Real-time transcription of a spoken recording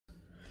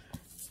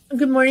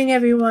Good morning,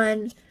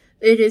 everyone.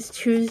 It is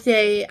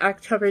Tuesday,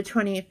 October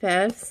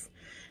 25th,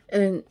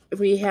 and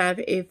we have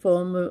a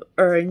full moon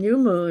or a new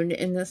moon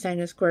in the sign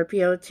of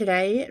Scorpio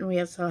today, and we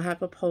also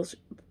have a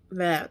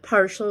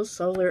partial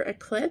solar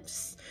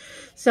eclipse.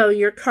 So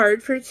your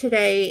card for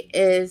today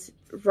is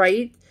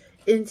Right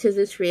into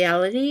This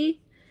Reality.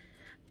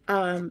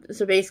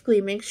 So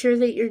basically, make sure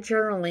that you're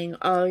journaling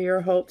all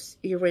your hopes,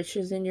 your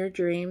wishes, and your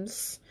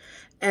dreams,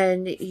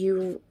 and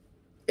you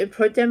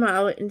put them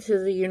out into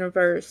the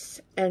universe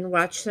and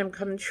watch them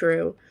come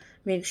true.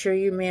 Make sure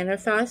you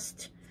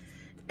manifest,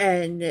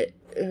 and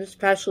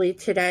especially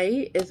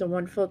today is a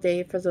wonderful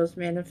day for those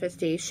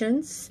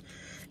manifestations.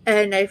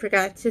 And I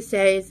forgot to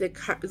say the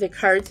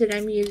cards that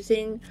I'm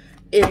using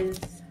is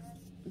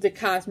the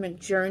Cosmic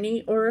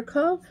Journey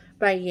Oracle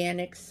by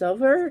Yannick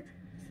Silver.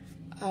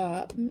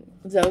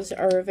 Those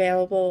are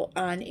available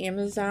on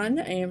Amazon,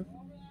 I am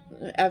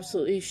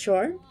absolutely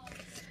sure.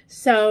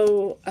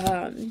 So,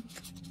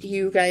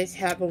 you guys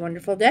have a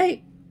wonderful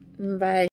day. Bye.